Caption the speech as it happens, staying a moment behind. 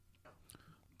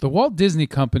The Walt Disney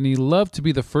Company loved to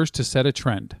be the first to set a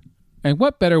trend. And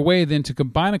what better way than to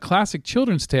combine a classic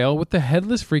children's tale with the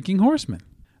Headless Freaking Horseman?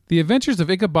 The Adventures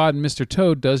of Ichabod and Mr.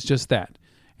 Toad does just that.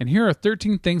 And here are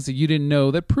 13 things that you didn't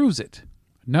know that proves it.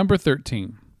 Number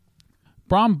 13.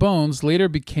 Brom Bones later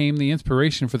became the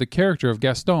inspiration for the character of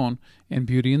Gaston in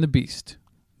Beauty and the Beast.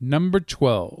 Number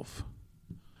 12.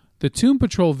 The Toon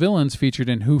Patrol villains featured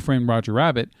in Who Framed Roger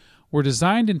Rabbit were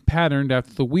designed and patterned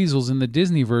after the weasels in the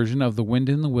Disney version of The Wind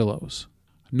in the Willows.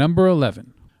 Number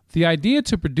 11. The idea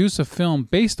to produce a film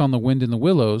based on The Wind in the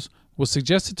Willows was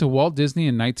suggested to Walt Disney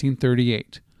in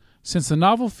 1938. Since the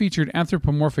novel featured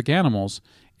anthropomorphic animals,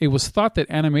 it was thought that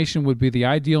animation would be the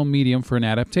ideal medium for an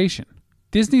adaptation.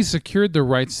 Disney secured the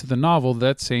rights to the novel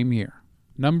that same year.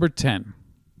 Number 10.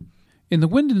 In The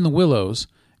Wind in the Willows,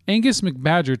 Angus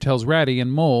McBadger tells Ratty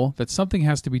and Mole that something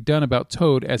has to be done about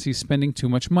Toad as he's spending too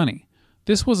much money.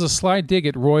 This was a sly dig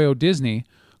at Roy O. Disney,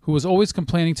 who was always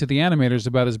complaining to the animators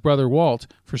about his brother Walt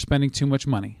for spending too much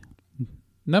money.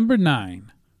 Number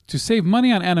 9. To save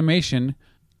money on animation,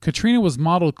 Katrina was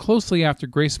modeled closely after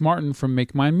Grace Martin from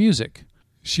Make Mine Music.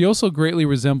 She also greatly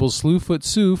resembles Slewfoot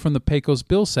Sue from the Pecos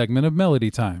Bill segment of Melody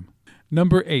Time.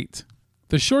 Number 8.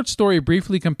 The short story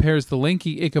briefly compares the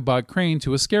lanky Ichabod Crane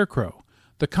to a scarecrow.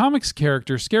 The comics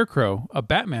character Scarecrow, a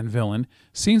Batman villain,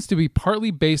 seems to be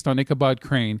partly based on Ichabod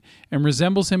Crane and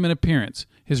resembles him in appearance.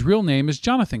 His real name is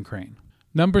Jonathan Crane.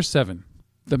 Number 7.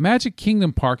 The Magic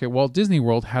Kingdom Park at Walt Disney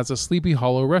World has a Sleepy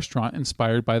Hollow restaurant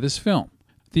inspired by this film.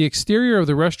 The exterior of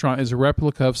the restaurant is a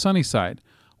replica of Sunnyside,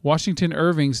 Washington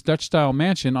Irving's Dutch-style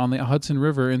mansion on the Hudson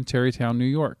River in Tarrytown, New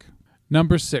York.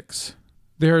 Number 6.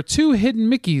 There are 2 hidden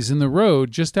Mickeys in the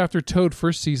road just after Toad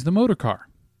first sees the motor car.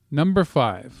 Number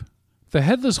 5. The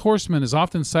Headless Horseman is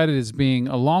often cited as being,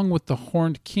 along with the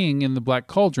Horned King in The Black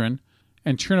Cauldron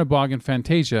and Chernabog in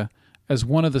Fantasia, as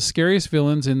one of the scariest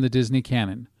villains in the Disney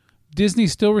canon. Disney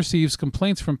still receives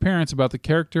complaints from parents about the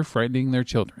character frightening their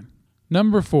children.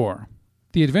 Number 4.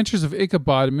 The Adventures of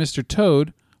Ichabod and Mr.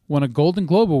 Toad won a Golden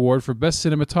Globe Award for Best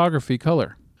Cinematography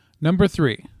Color. Number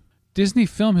 3. Disney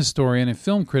film historian and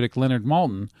film critic Leonard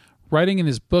Maltin, writing in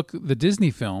his book The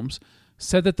Disney Films,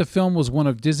 said that the film was one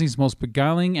of Disney's most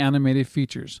beguiling animated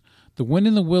features. The Wind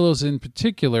in the Willows in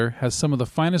particular has some of the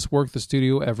finest work the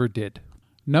studio ever did.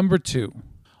 Number 2.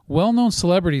 Well-known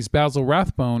celebrities Basil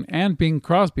Rathbone and Bing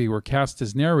Crosby were cast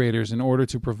as narrators in order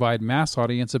to provide mass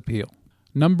audience appeal.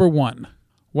 Number 1.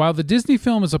 While the Disney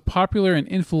film is a popular and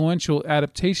influential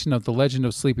adaptation of The Legend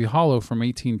of Sleepy Hollow from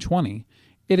 1820,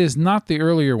 it is not the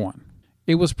earlier one.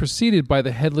 It was preceded by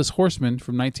The Headless Horseman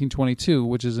from 1922,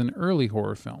 which is an early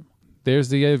horror film. There's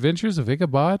the Adventures of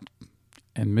Ichabod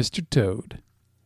and Mr. Toad.